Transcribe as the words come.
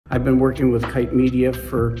I've been working with Kite Media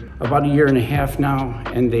for about 1.5 years now,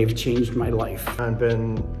 and they've changed my life. I've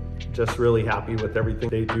been just really happy with everything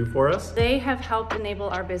they do for us. They have helped enable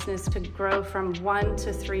our business to grow from 1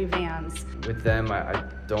 to 3 vans. With them, I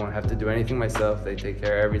don't have to do anything myself. They take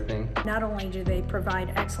care of everything. Not only do they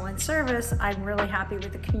provide excellent service, I'm really happy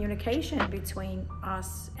with the communication between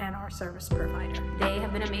us and our service provider. They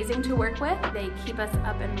have been amazing to work with. They keep us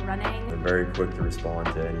up and running. They're very quick to respond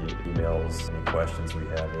to any emails, any questions we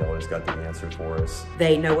have. They always got the answer for us.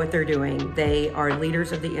 They know what they're doing. They are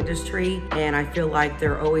leaders of the industry, and I feel like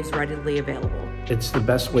they're always readily available. It's the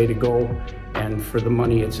best way to go, and for the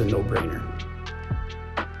money, it's a no-brainer.